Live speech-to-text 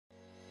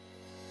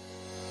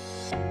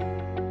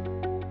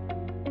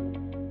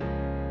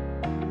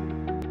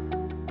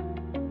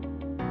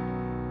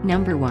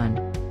Number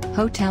 1.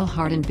 Hotel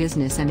Hardin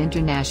Business and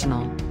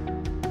International.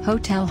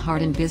 Hotel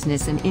Hardin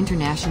Business and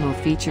International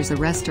features a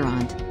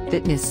restaurant,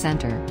 fitness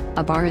center,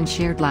 a bar and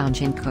shared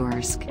lounge in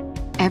Kursk.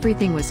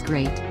 Everything was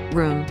great: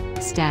 room,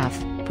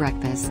 staff,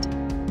 breakfast.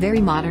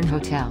 Very modern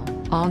hotel,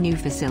 all new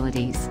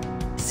facilities.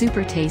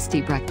 Super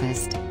tasty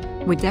breakfast.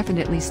 Would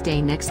definitely stay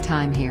next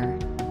time here.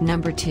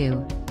 Number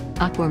 2.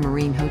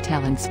 Aquamarine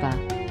Hotel and Spa.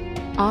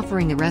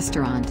 Offering a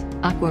restaurant,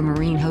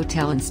 Aquamarine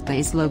Hotel and Spa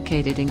is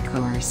located in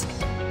Kursk.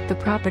 The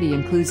property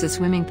includes a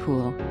swimming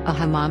pool, a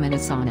hammam and a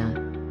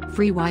sauna.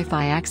 Free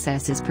Wi-Fi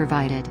access is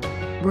provided.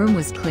 Room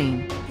was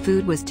clean,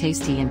 food was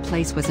tasty and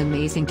place was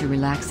amazing to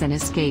relax and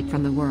escape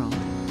from the world.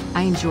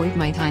 I enjoyed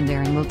my time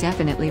there and will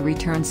definitely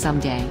return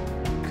someday.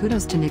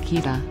 Kudos to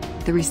Nikita,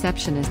 the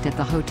receptionist at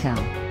the hotel.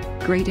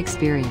 Great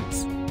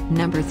experience.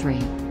 Number 3.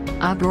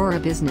 Aurora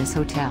Business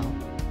Hotel.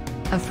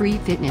 A free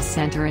fitness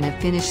center and a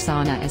Finnish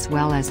sauna as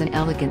well as an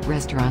elegant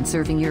restaurant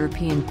serving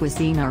European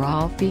cuisine are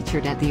all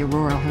featured at the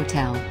Aurora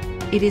Hotel.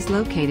 It is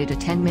located a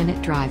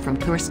 10-minute drive from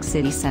Kursk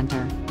city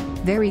center.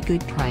 Very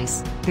good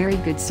price, very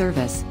good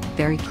service,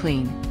 very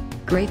clean.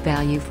 Great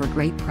value for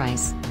great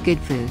price, good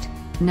food.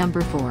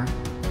 Number 4.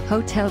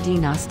 Hotel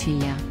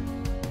Dynastia.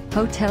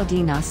 Hotel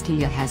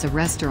Dynastia has a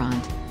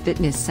restaurant,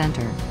 fitness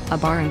center, a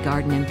bar and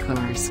garden in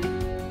Kursk.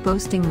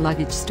 Boasting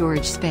luggage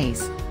storage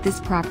space, this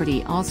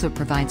property also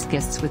provides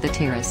guests with a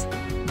terrace.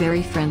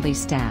 Very friendly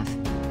staff.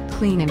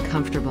 Clean and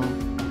comfortable.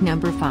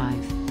 Number 5.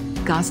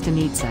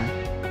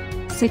 Gostinitsa.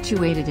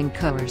 Situated in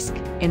Kursk,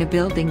 in a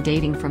building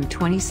dating from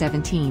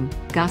 2017,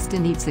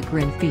 Gostinitsa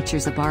Grin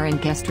features a bar and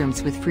guest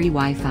rooms with free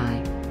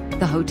Wi-Fi.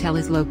 The hotel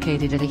is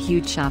located at a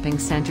huge shopping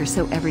center,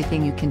 so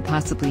everything you can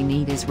possibly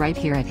need is right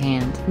here at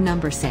hand.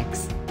 Number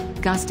 6.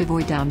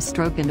 Gostovoy Dom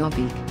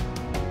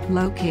Stroganovik.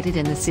 Located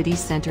in the city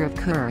center of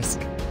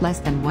Kursk, less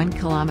than 1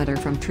 kilometer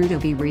from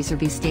Trudovy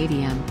Rezervy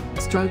Stadium,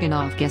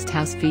 Stroganov Guest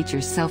House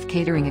features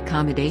self-catering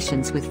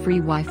accommodations with free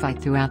Wi-Fi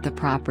throughout the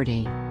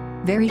property.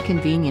 Very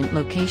convenient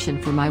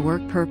location for my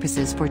work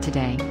purposes for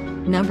today.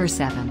 Number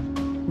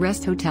 7.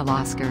 Rest Hotel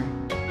Oscar.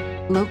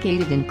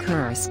 Located in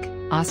Kursk,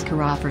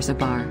 Oscar offers a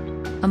bar.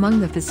 Among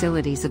the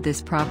facilities of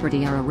this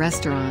property are a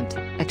restaurant,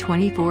 a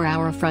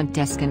 24-hour front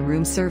desk and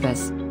room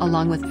service,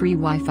 along with free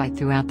Wi-Fi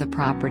throughout the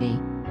property.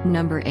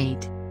 Number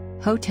 8.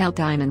 Hotel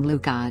Diamond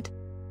Lugod.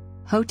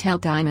 Hotel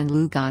Diamond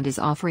Lugod is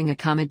offering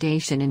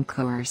accommodation in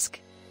Kursk.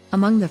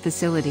 Among the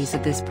facilities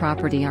of this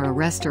property are a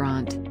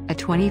restaurant, a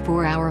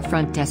 24-hour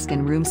front desk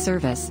and room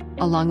service,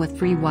 along with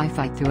free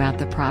Wi-Fi throughout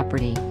the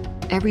property.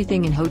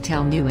 Everything in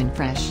hotel new and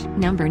fresh.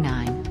 Number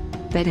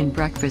 9. Bed and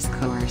Breakfast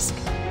Kursk.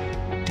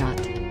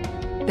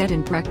 Bed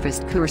and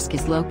Breakfast Kursk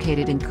is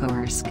located in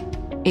Kursk.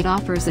 It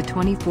offers a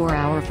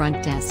 24-hour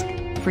front desk,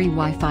 free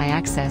Wi-Fi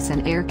access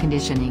and air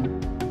conditioning.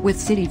 With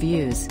city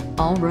views,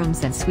 all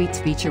rooms and suites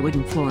feature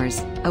wooden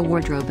floors, a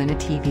wardrobe and a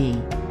TV.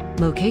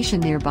 Location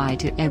nearby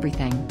to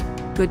everything.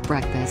 Good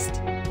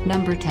breakfast.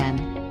 Number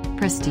 10.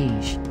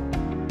 Prestige.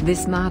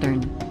 This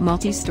modern,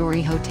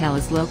 multi-story hotel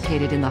is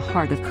located in the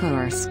heart of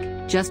Kursk,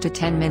 just a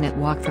 10-minute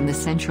walk from the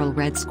central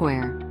Red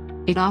Square.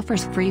 It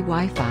offers free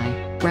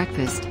Wi-Fi,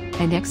 breakfast,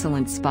 and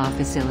excellent spa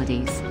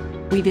facilities.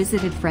 We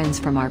visited friends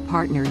from our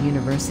partner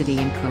university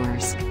in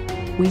Kursk.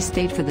 We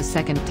stayed for the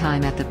second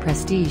time at the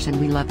Prestige and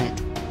we love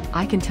it.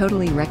 I can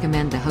totally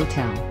recommend the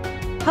hotel.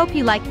 Hope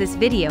you like this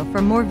video.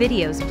 For more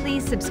videos,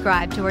 please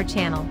subscribe to our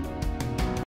channel.